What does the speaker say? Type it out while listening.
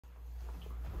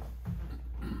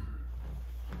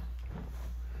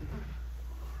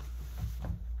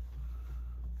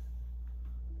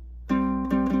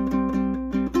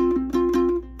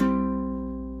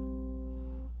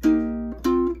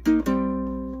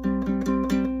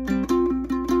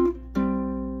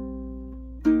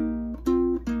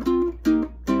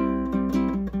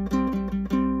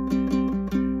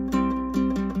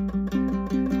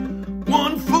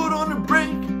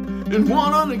and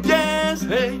one on the gas,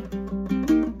 hey.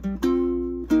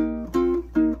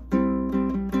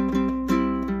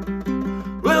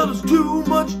 Well, there's too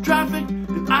much traffic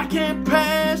and I can't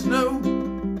pass, no.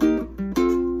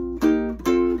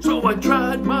 So I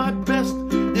tried my best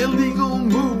illegal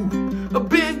move. A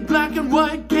big black and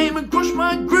white came and crushed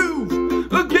my groove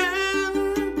again.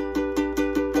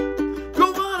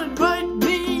 Go on and write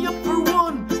me up for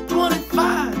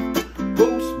 125.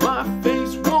 Post my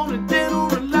face, wanted dead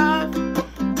or alive.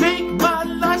 Take my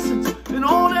license and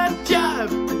all that jive.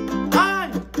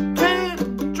 I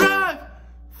can't drive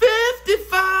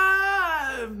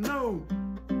 55, no.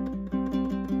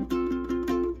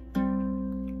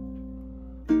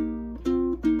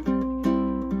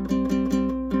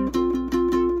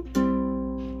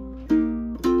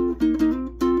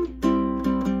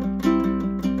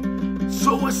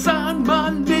 So I signed my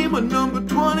name on number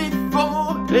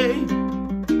 24, hey.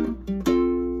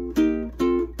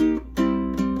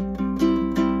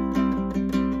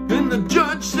 And the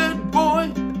judge said,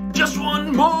 boy, just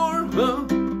one more, huh?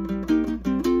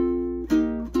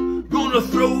 Gonna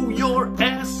throw your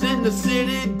ass in the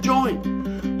city joint.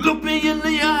 Looked me in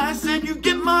the eye, said, you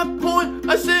get my point.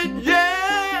 I said,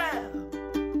 yeah.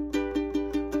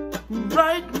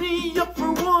 Write me up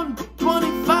for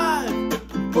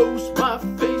 125. Post my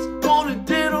face, wanted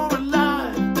dead or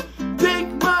alive. Take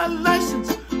my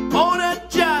license, all that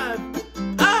jive.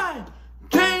 I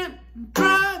can't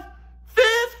drive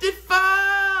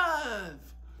 55.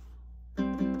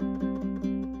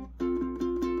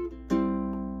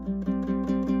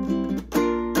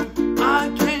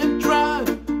 I can't drive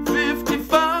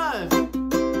 55.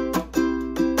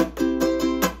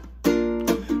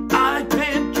 I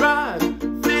can't drive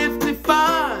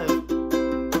 55.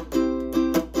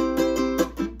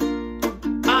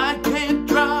 I can't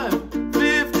drive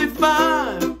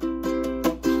 55.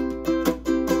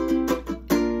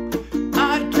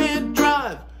 I can't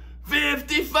drive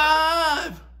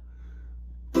 55.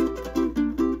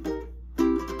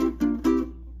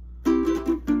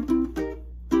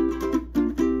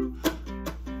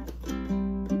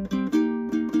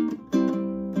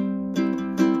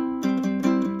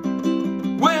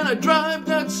 When I drive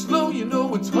that slow, you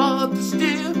know it's hard to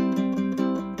steer.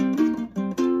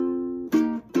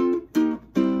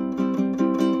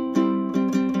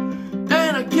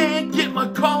 And I can't get my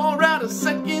car out of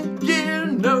second gear,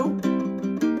 no.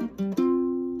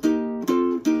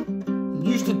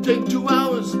 Used to take 2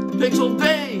 hours, takes all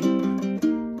day.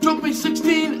 Took me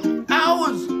 16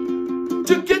 hours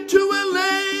to get to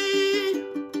LA.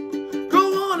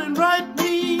 Go on and write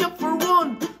me up for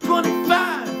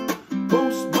 125.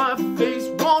 Post my face,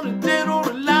 wanted dead or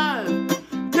alive.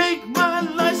 Take my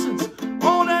license,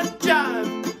 all that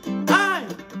jive. I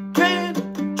can't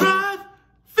drive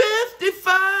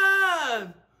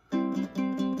 55.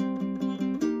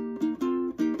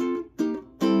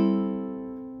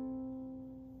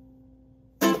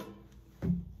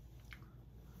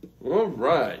 All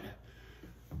right.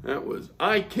 That was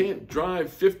I Can't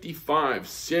Drive 55,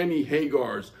 Sammy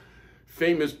Hagar's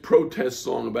famous protest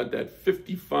song about that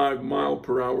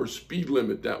 55-mile-per-hour speed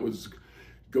limit that was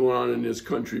going on in this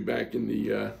country back in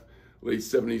the late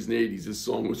 70s and 80s. This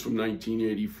song was from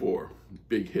 1984.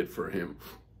 Big hit for him.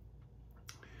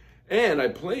 And I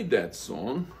played that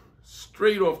song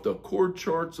straight off the chord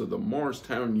charts of the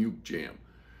Morristown Uke Jam.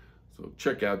 So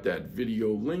check out that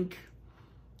video link.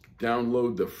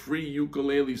 Download the free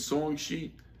ukulele song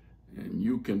sheet, and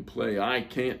you can play I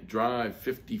Can't Drive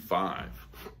 55.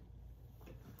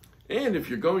 And if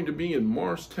you're going to be in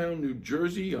Morristown, New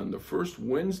Jersey on the first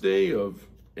Wednesday of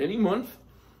any month,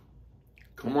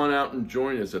 come on out and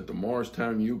join us at the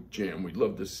Morristown Uke Jam. We'd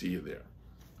love to see you there.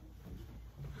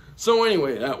 So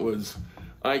anyway, that was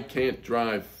I Can't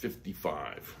Drive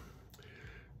 55.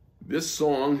 This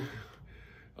song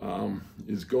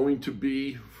is going to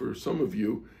be, for some of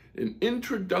you, an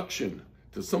introduction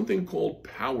to something called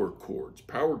power chords.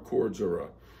 Power chords are a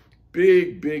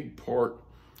big, big part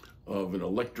of an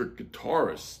electric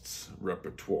guitarist's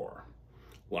repertoire.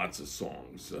 Lots of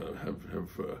songs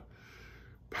have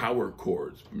power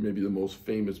chords. Maybe the most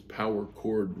famous power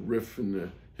chord riff in the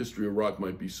history of rock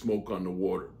might be Smoke on the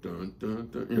Water. Dun, dun,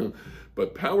 dun, you know.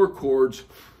 But power chords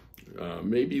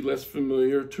may be less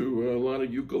familiar to a lot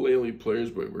of ukulele players,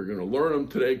 but we're going to learn them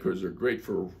today because they're great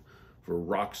for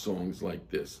rock songs like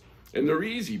this. And they're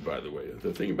easy, by the way.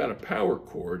 The thing about a power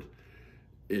chord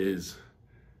is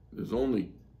there's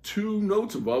only 2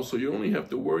 notes involved, so you only have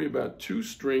to worry about 2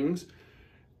 strings.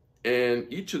 And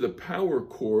each of the power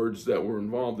chords that were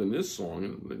involved in this song,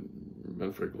 and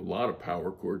matter of fact, a lot of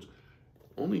power chords,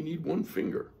 only need 1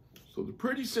 finger. So they're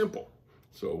pretty simple.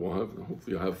 So hopefully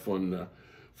you'll have fun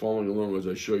following along as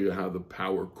I show you how the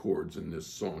power chords in this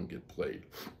song get played.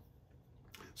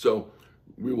 So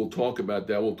we will talk about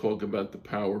that. We'll talk about the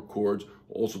power chords.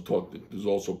 There's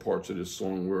also parts of this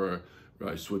song where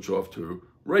I switch off to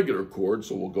regular chords,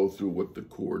 so we'll go through what the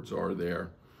chords are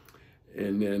there.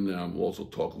 And then we'll also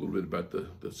talk a little bit about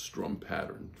the strum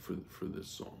pattern for this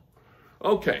song.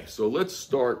 Okay, so let's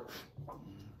start.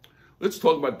 Let's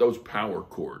talk about those power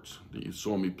chords that you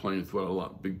saw me playing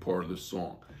throughout a big part of this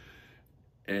song.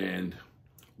 And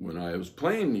when I was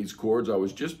playing these chords, I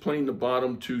was just playing the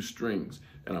bottom 2 strings.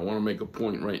 And I want to make a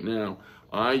point right now.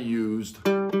 I used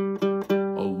a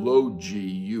low G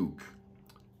uke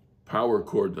power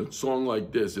chord. A song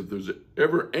like this, if there's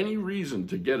ever any reason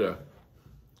to get a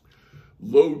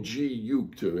low G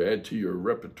uke to add to your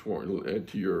repertoire, add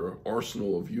to your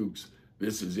arsenal of ukes,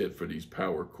 this is it for these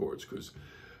power chords, because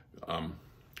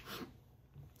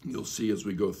you'll see as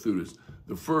we go through this.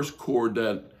 The first chord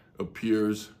that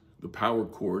appears, the power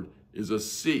chord, is a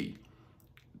C.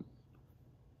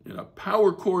 And a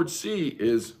power chord C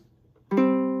is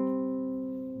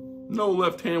no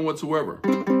left hand whatsoever.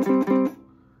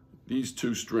 These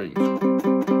 2 strings.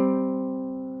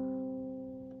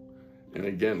 And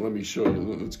again, let me show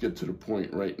you, let's get to the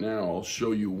point right now. I'll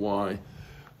show you why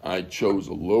I chose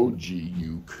a low G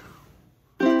uke.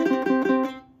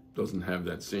 Doesn't have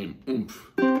that same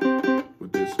oomph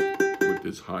with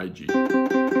this high G.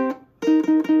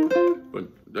 But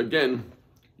again,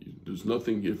 there's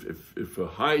nothing, if a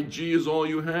high G is all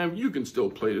you have, you can still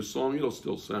play the song, it'll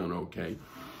still sound okay.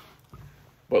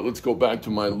 But let's go back to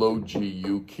my low G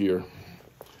uke here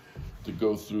to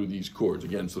go through these chords.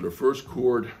 Again, so the first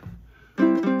chord,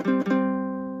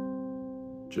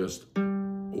 just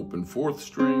open 4th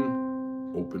string,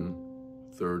 open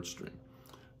 3rd string.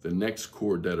 The next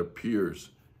chord that appears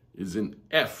is an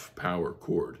F power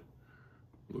chord.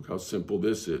 Look how simple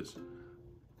this is.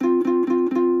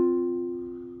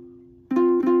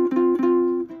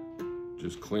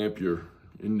 Just clamp your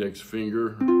index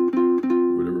finger,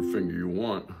 whatever finger you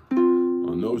want,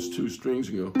 on those 2 strings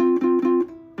and go.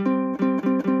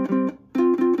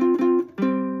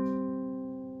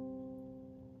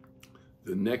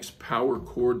 The next power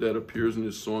chord that appears in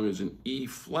this song is an E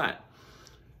flat.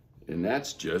 And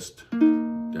that's just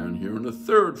down here on the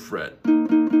 3rd fret.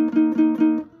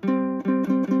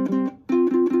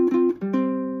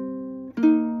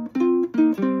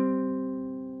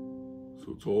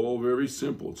 So it's all very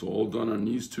simple. It's all done on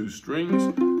these 2 strings.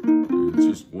 And it's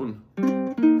just one.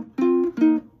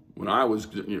 When I was,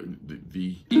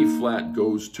 the E flat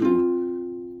goes to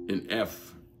an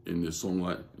F in this song.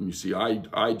 And you see,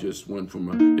 I just went from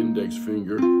an index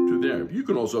finger to there. You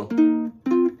can also,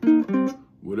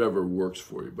 whatever works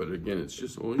for you. But again, it's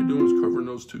just, all you're doing is covering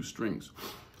those 2 strings.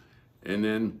 And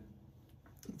then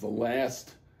the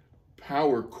last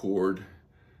power chord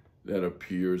that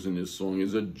appears in this song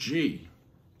is a G.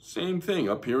 Same thing,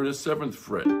 up here in the 7th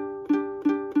fret,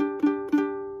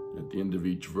 at the end of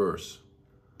each verse.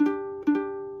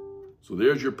 So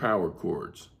there's your power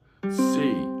chords.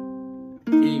 C,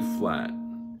 E flat,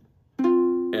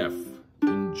 F,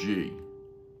 and G.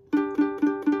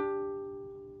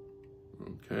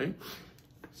 Okay,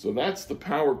 so that's the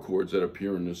power chords that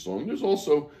appear in this song. There's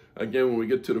also, again, when we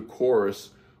get to the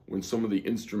chorus, when some of the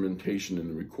instrumentation in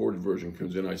the recorded version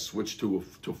comes in, I switch to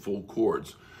full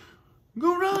chords.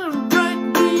 Go round, right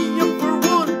me up for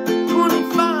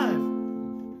 125.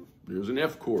 There's an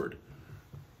F chord.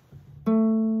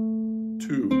 2,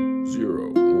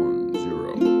 0, 1,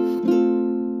 0.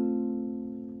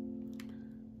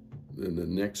 Then the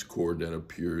next chord that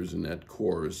appears in that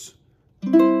chorus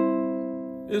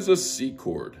is a C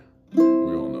chord. We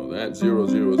all know that, 0,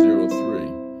 0, 0, 3.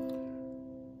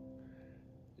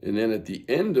 And then at the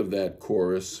end of that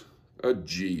chorus, a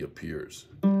G appears.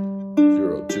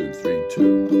 0, 2, 3,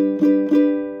 2.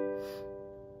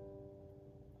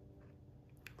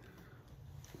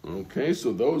 Okay,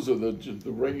 so those are the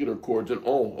regular chords. And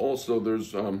also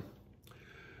there's a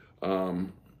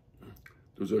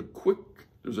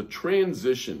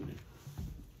transition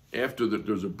after that.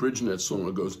 There's a bridge in that song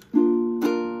that goes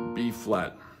B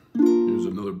flat. Here's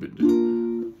another bit.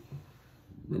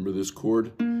 Remember this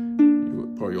chord?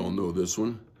 You probably all know this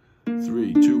one.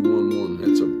 3, 2, 1, 1.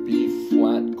 That's a B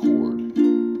flat chord.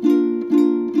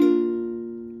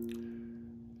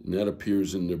 And that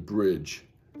appears in the bridge.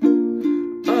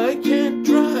 I can't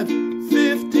drive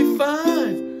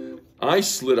 55. I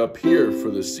slid up here for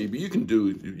the C, but you can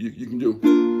do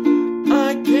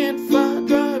I can't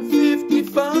drive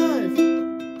 55.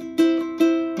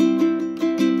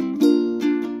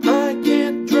 I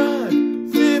can't drive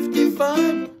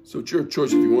 55. So it's your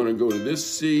choice if you want to go to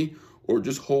this C or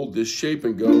just hold this shape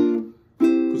and go,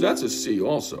 because that's a C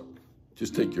also.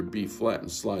 Just take your B flat and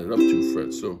slide it up 2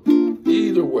 frets. So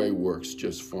either way works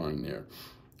just fine there.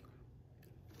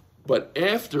 But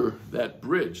after that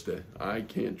bridge, that I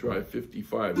Can't Drive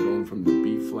 55, going from the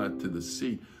B flat to the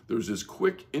C, there's this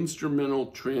quick instrumental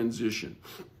transition.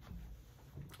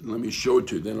 Let me show it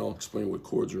to you, then I'll explain what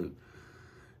chords are in.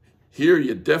 Here,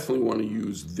 you definitely want to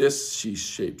use this C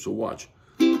shape, so watch.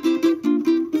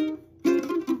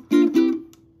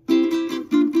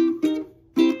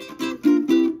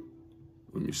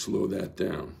 Let me slow that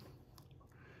down.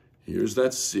 Here's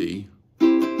that C.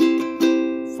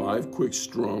 5 quick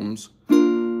strums,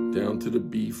 down to the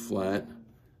B flat,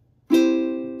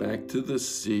 back to the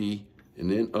C,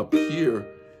 and then up here,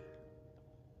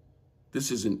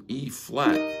 this is an E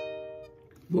flat.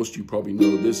 Most of you probably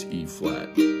know this E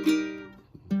flat.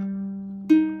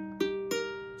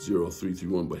 0, 3, 3,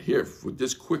 1. But here, with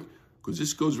this quick, because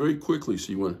this goes very quickly,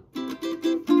 so you want to.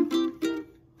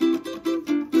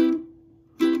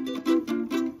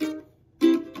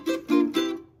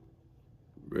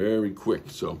 Very quick,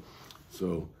 so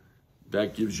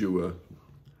that gives you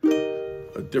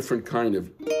a different kind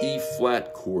of E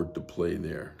flat chord to play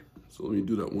there. So let me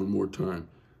do that one more time.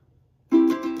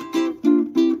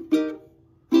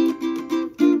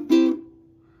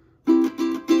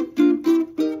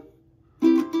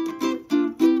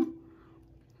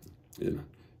 And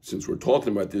since we're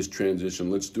talking about this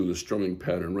transition, let's do the strumming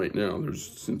pattern right now.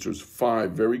 Since there's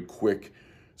 5 very quick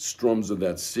strums of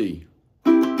that C.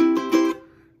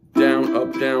 Down,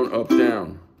 up, down, up,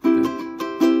 down.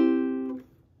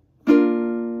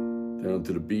 Down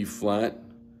to the B flat,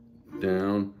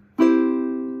 down,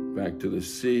 back to the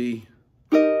C.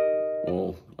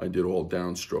 I did all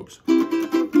down strokes.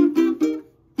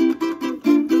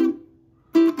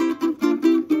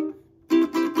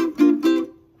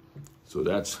 So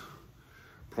that's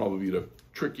probably the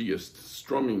trickiest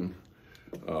strumming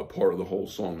part of the whole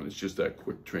song, and it's just that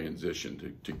quick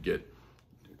transition to get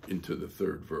into the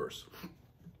 3rd verse.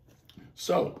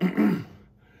 So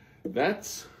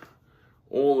that's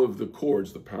all of the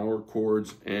chords, the power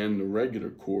chords and the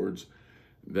regular chords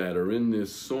that are in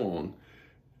this song.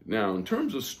 Now, in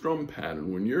terms of strum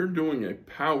pattern, when you're doing a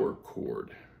power chord,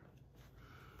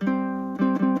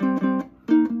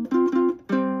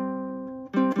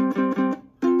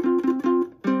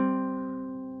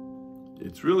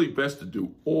 it's really best to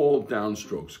do all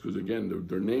downstrokes, because again,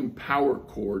 they're named power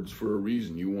chords for a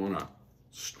reason. You want a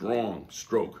strong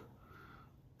stroke.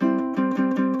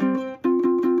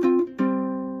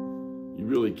 You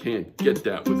really can't get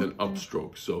that with an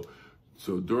upstroke. So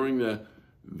during the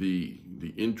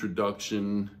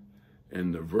introduction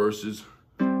and the verses,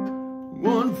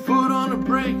 1 foot on the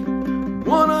brake,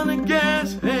 1 on the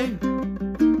gas, hey.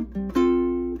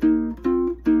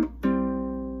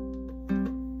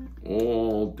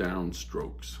 All down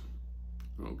strokes,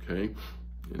 okay?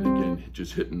 And again,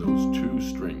 just hitting those 2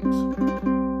 strings.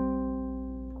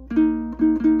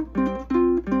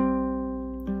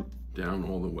 Down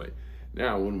all the way.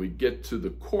 Now, when we get to the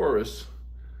chorus,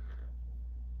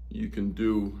 you can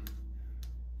do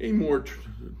a more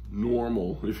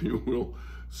normal, if you will,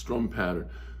 strum pattern.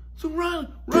 So write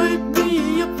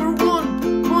me up for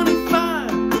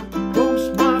 125,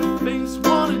 post my face,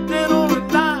 wanted dead or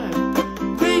alive,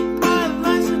 take my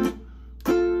license.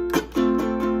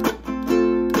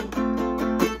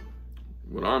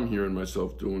 What I'm hearing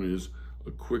myself doing is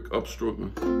a quick upstroke.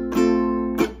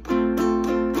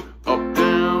 Up,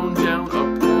 down, down,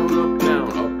 up, down, up,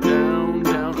 down, up, down,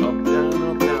 down, up, down,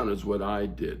 up, down is what I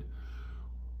did.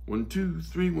 1, 2,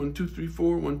 3, 1, 2, 3,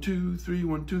 4, 1, 2, 3,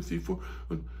 1, 2, 3, 4.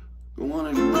 Go on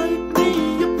and write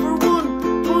me up for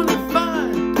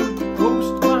 125.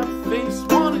 Post my face,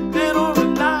 wanted dead or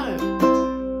alive.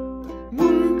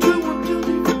 1, 2, 1, 2,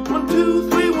 3, 1, 2,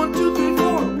 3, 1, 2, 3,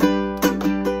 4.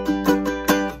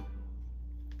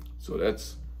 So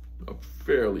that's a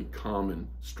fairly common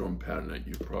strum pattern that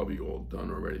you've probably all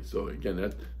done already. So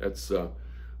again, that's a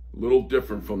little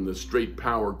different from the straight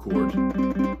power chord.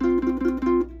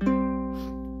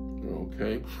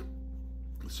 Okay,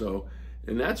 so,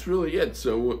 and that's really it.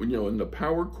 So, you know, in the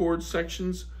power chord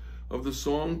sections of the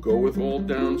song, go with all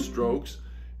down strokes,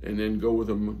 and then go with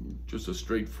them just a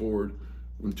straightforward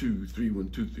 1, 2, 3, 1,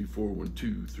 2, 3, 4, 1,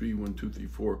 2, 3, 1, 2, 3,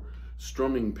 4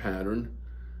 strumming pattern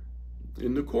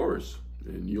in the chorus.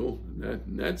 And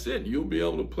that's it. You'll be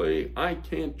able to play I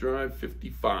Can't Drive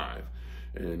 55,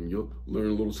 and you'll learn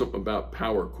a little something about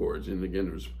power chords. And again,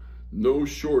 there's no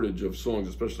shortage of songs,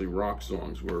 especially rock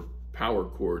songs, where power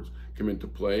chords come into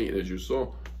play. And as you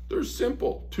saw, they're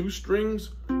simple. 2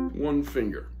 strings, 1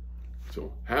 finger.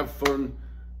 So have fun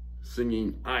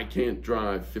singing I Can't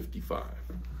Drive 55.